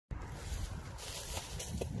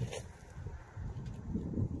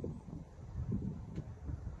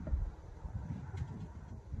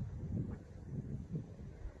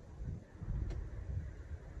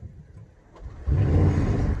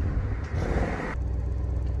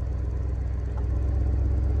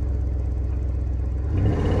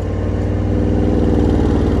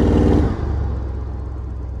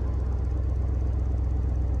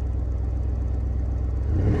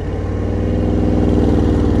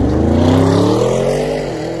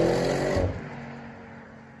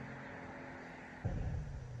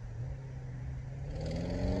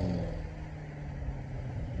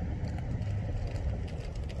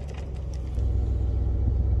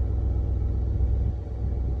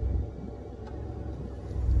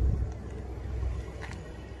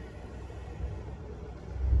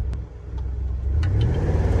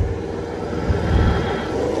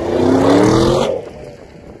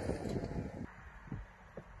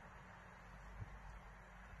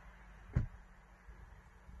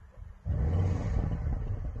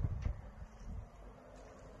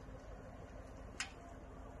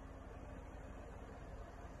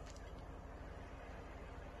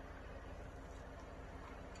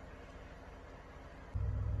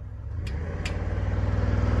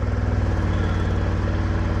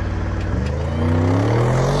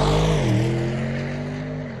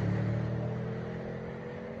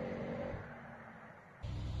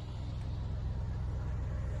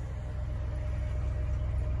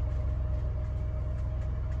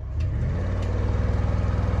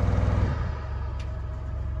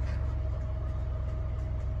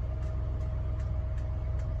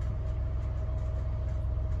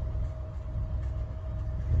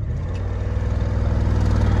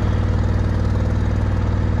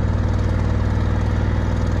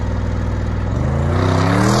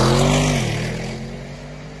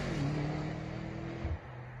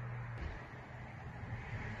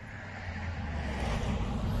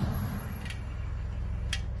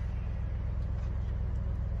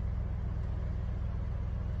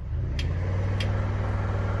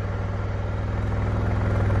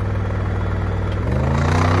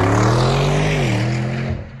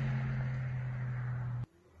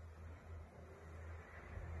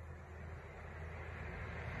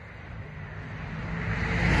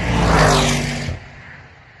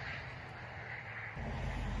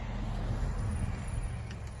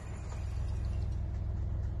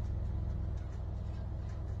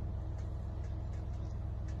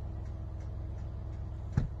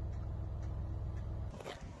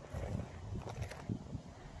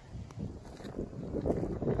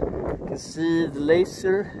see the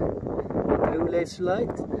laser, blue laser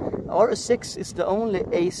light. RS6 is the only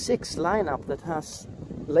A6 lineup that has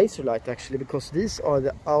laser light actually, because these are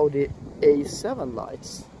the Audi A7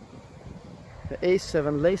 lights. The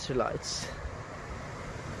A7 laser lights.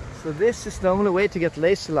 So this is the only way to get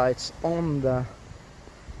laser lights on the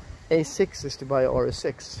A6 is to buy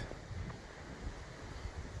RS6.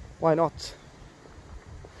 Why not?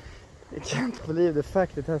 I can't believe the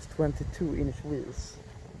fact it has 22-inch wheels.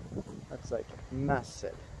 That's like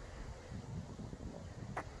massive.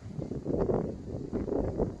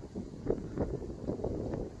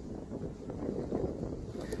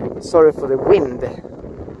 Sorry for the wind.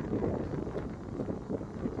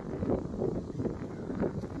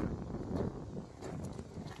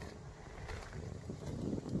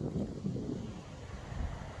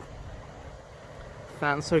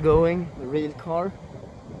 Fans are going, the real car.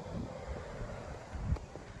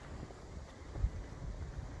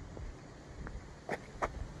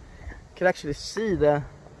 Can actually see the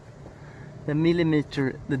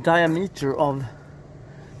millimeter, the diameter of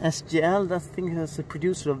SGL. That thing is the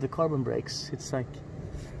producer of the carbon brakes. It's like,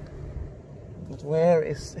 but where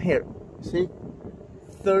is here? See,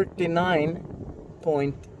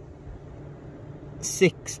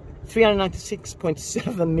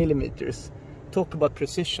 396.7 millimeters. Talk about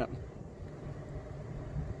precision.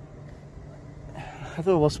 I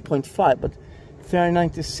thought it was 0.5, but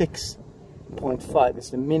 396.5 is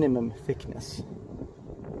the minimum thickness.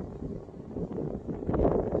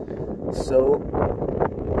 So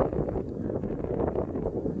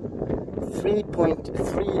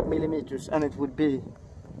 3.3 millimeters, and it would be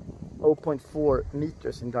 0.4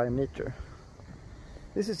 meters in diameter.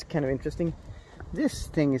 This is kind of interesting. This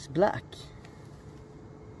thing is black.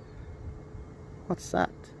 What's that?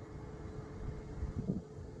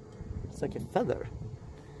 It's like a feather.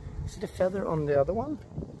 Is it a feather on the other one?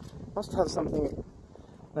 Must have something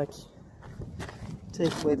like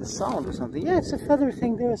take away the sound or something. Yeah, it's a feather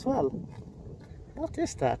thing there as well. What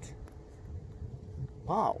is that?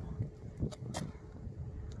 Wow.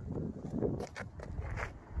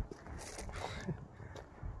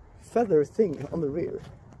 Feather thing on the rear.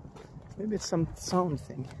 Maybe it's some sound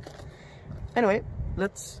thing. Anyway,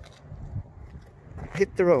 let's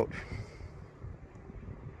hit the road.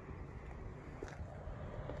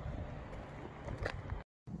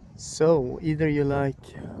 So, either you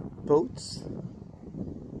like boats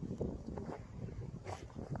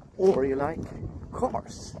or you like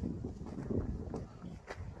cars.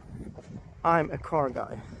 I'm a car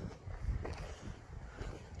guy.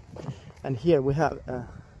 And here we have a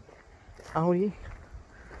Audi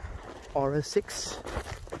RS6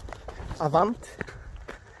 Avant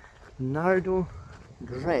Nardo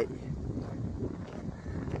Grey.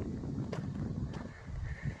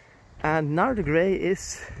 And Nardo Grey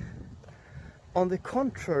is, on the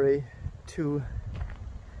contrary to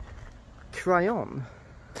crayon,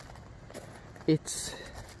 it's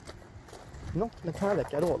not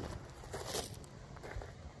metallic at all.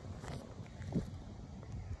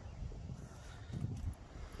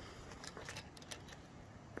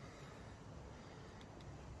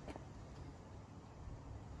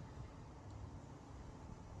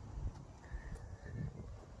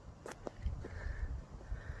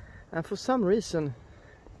 And for some reason,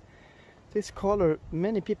 this color,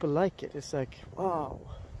 many people like it. It's like, wow,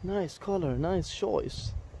 nice color, nice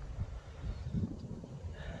choice.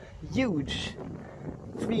 Huge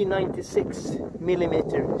 396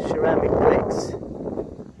 millimeter ceramic brakes.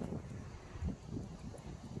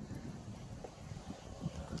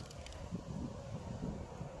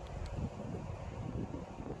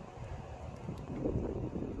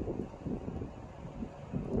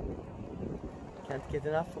 Can't get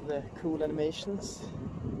enough of the cool animations.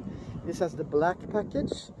 This has the black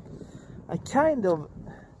package. I kind of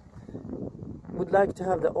would like to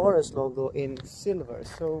have the RS logo in silver,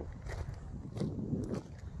 so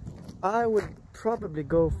I would probably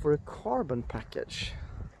go for a carbon package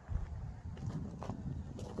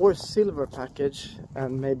or silver package,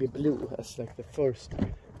 and maybe blue as like the first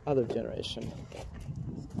other generation.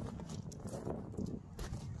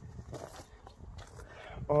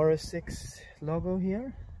 RS6 logo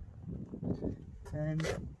here, and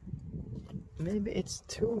maybe it's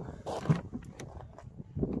too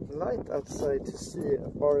light outside to see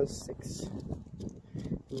RS6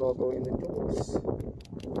 logo in the doors.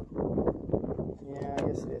 Yeah, I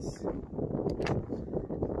guess it is.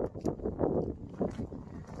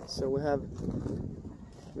 So we have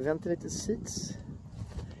ventilated seats,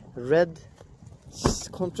 red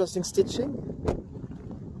contrasting stitching,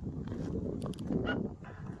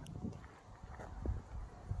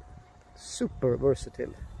 super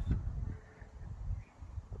versatile.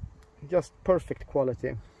 just perfect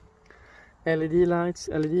quality. LED lights,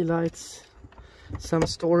 some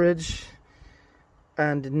storage,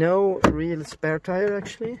 and no real spare tire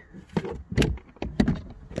actually.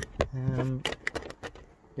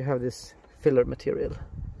 You have this filler material,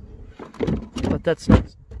 but that's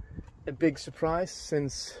not a big surprise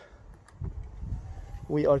since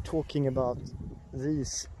we are talking about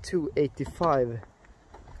these 285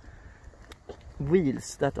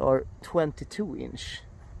 wheels that are 22 inch.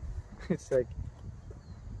 It's like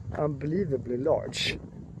unbelievably large.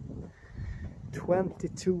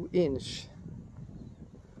 22 inch.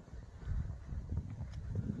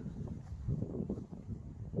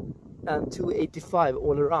 And 285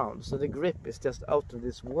 all around, so the grip is just out of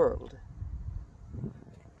this world.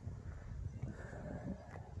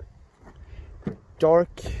 Dark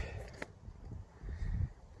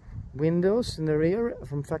windows in the rear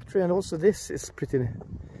from factory, and also this is pretty.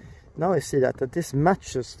 Now I see that this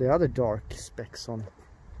matches the other dark specs on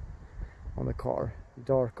the car.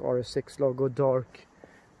 Dark RS6 logo, dark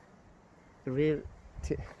rear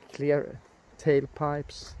clear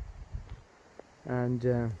tailpipes, and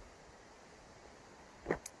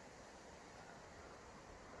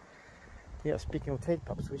yeah, speaking of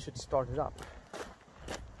tailpipes, we should start it up.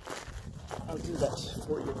 I'll do that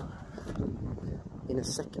for you in a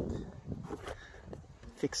second.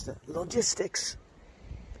 Fix the logistics.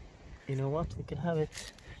 You know what? We can have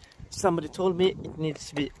it. Somebody told me it needs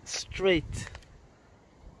to be straight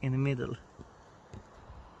in the middle,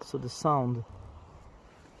 so the sound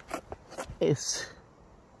is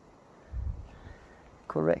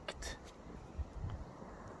correct.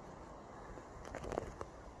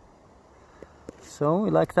 So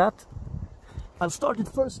like that. I'll start it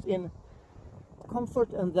first in comfort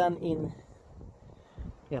and then in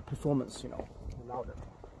performance, you know, louder.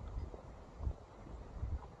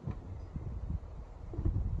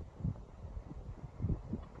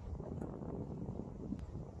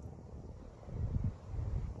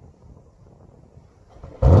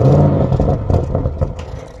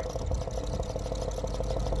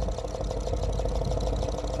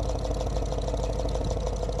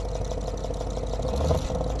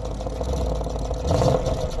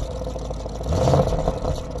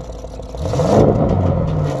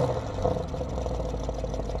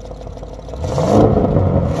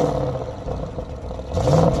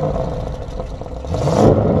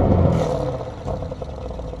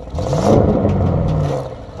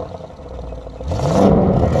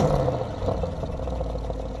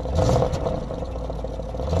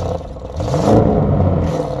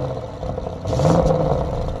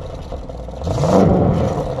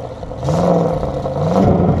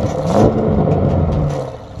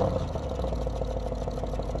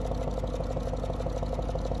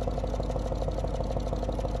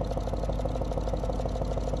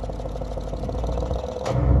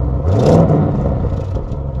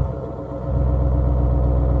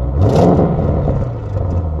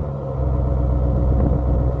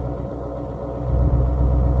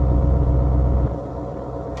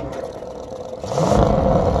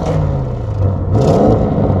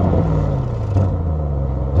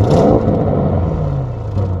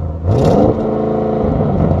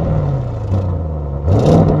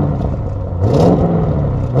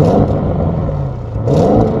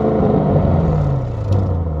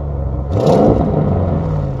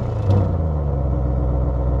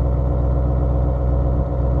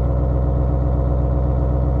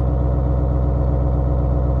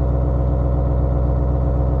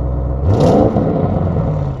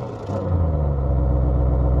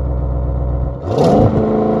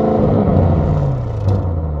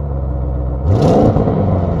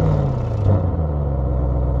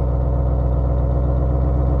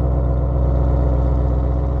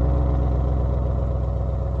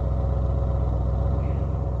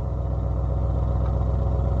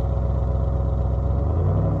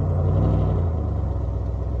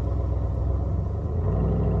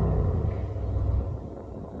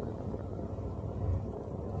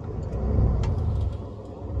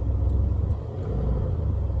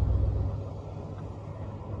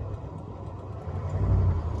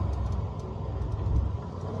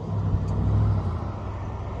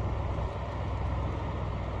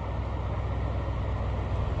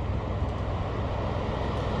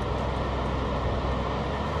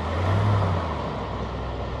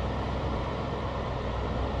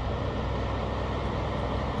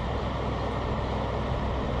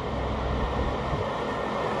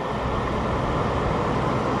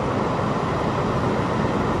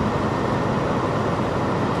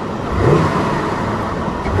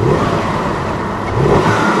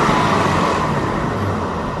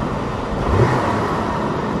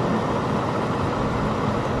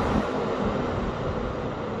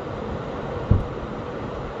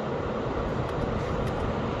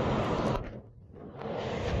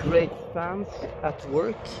 hands at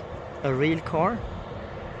work, a real car.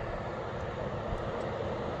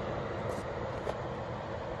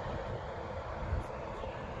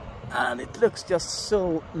 And it looks just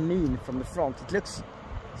so mean from the front. It looks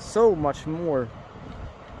so much more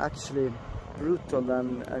actually brutal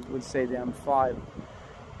than I would say the M5,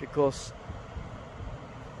 because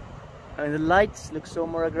I mean, the lights look so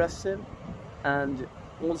more aggressive, and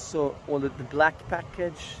also all the black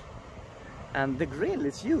package, and the grille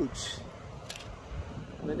is huge.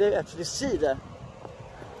 I mean, they actually see the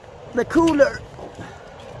cooler.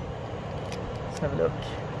 Let's have a look.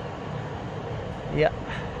 Yeah,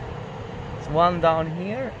 it's one down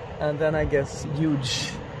here, and then I guess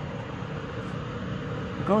huge.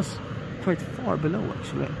 It goes quite far below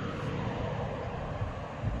actually.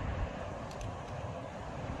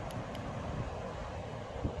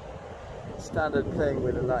 Standard playing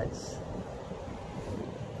with the lights.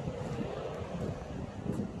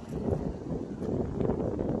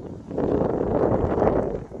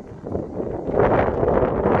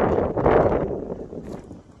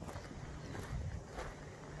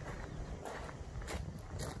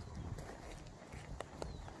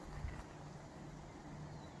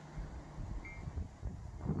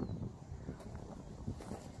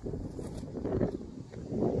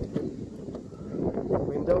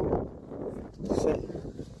 Window,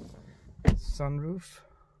 sunroof,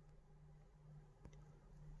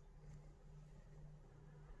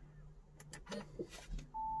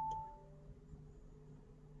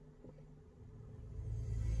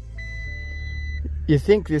 you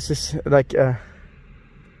think this is like a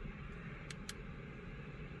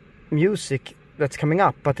music that's coming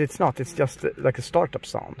up, but it's not. It's just like a startup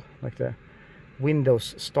sound, like the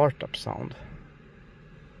Windows startup sound.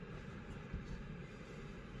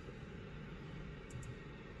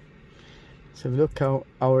 So look how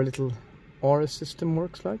our little RS system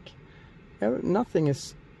works like. Nothing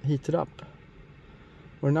is heated up,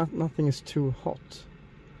 or nothing is too hot.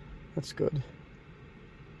 That's good.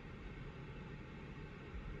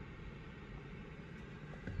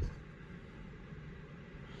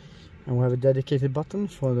 And we have a dedicated button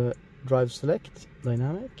for the drive select,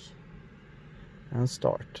 dynamic, and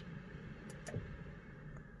start.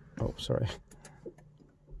 Oh, sorry.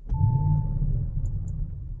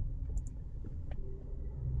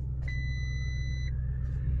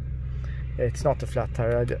 It's not a flat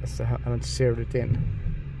tire, I just haven't zeroed it in.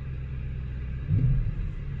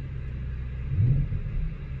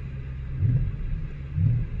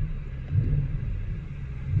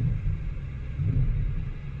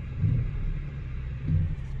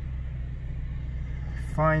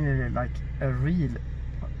 Finally, like a real,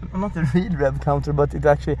 not a real rev counter, but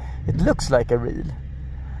it looks like a real.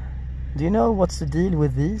 Do you know what's the deal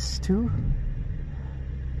with these two?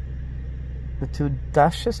 The two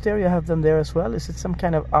dashes there, you have them there as well. Is it some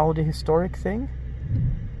kind of Audi historic thing?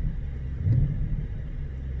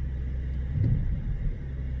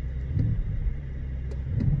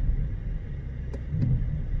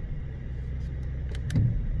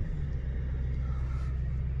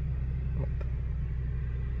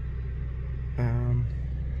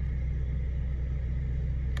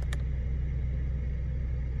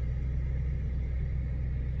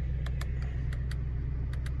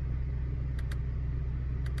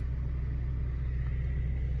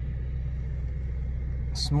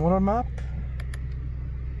 Smaller map,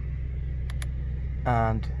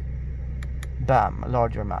 and bam, a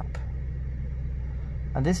larger map.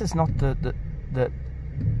 And this is not the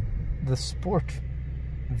sport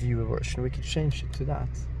view version. We could change it to that.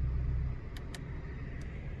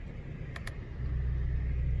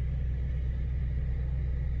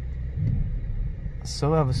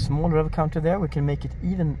 So I have a small rev counter there. We can make it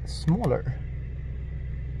even smaller.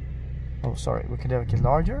 Oh, sorry, we can make it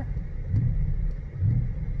larger.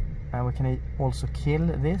 And we can also kill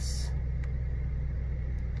this.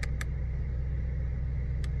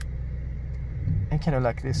 And kind of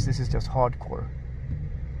like this is just hardcore.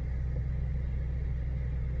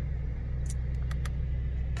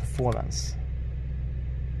 Performance.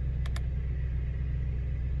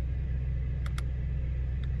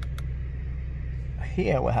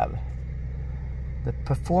 Here we have the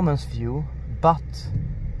performance view, but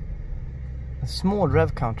a small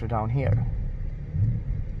rev counter down here.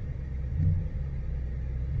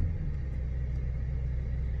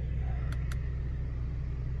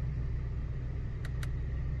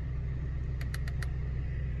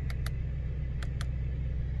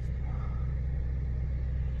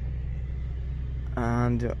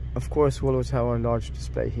 And of course we'll always have our large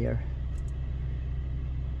display here,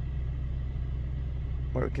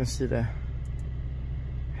 where you can see the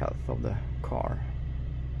health of the car.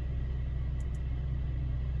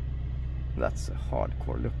 That's a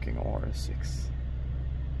hardcore looking RS6.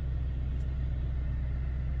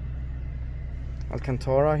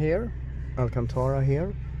 Alcantara here, Alcantara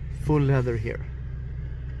here, full leather here.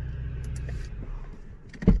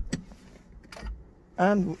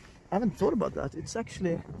 And I haven't thought about that. It's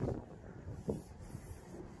actually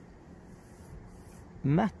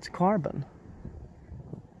matte carbon.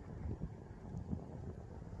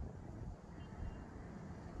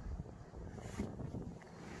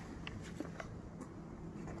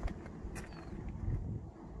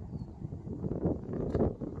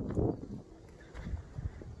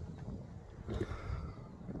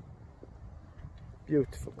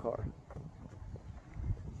 Beautiful car.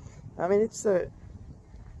 I mean, it's a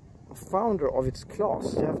founder of its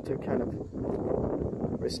class. You have to kind of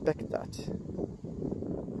respect that.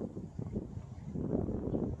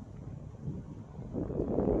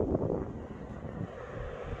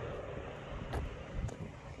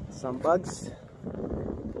 Some bugs,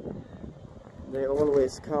 they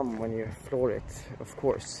always come when you floor it, of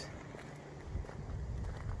course.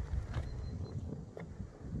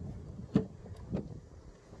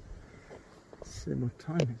 Let's see what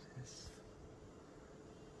time it is.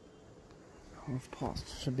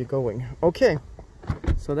 1:30, should be going. Okay,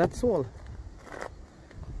 so that's all.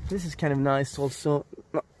 This is kind of nice also.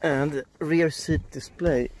 And rear seat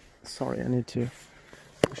display. Sorry, I need to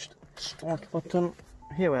push the start button.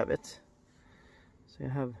 Here we have it. So you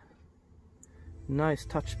have nice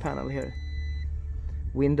touch panel here.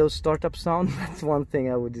 Windows startup sound, that's one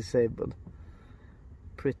thing I would disable.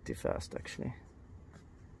 Pretty fast actually.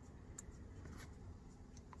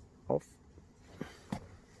 Off.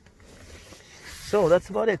 So that's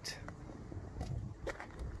about it.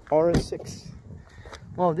 RS6.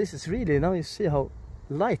 Wow, this is really, now you see how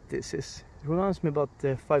light this is. It reminds me about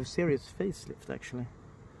the 5 Series facelift actually.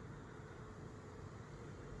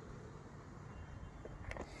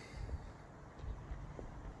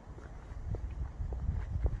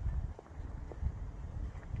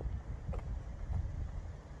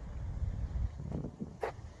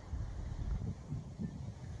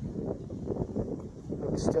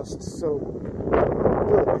 It's just so good.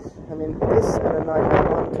 I mean, this and a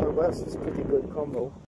 911 Turbo S is pretty good combo.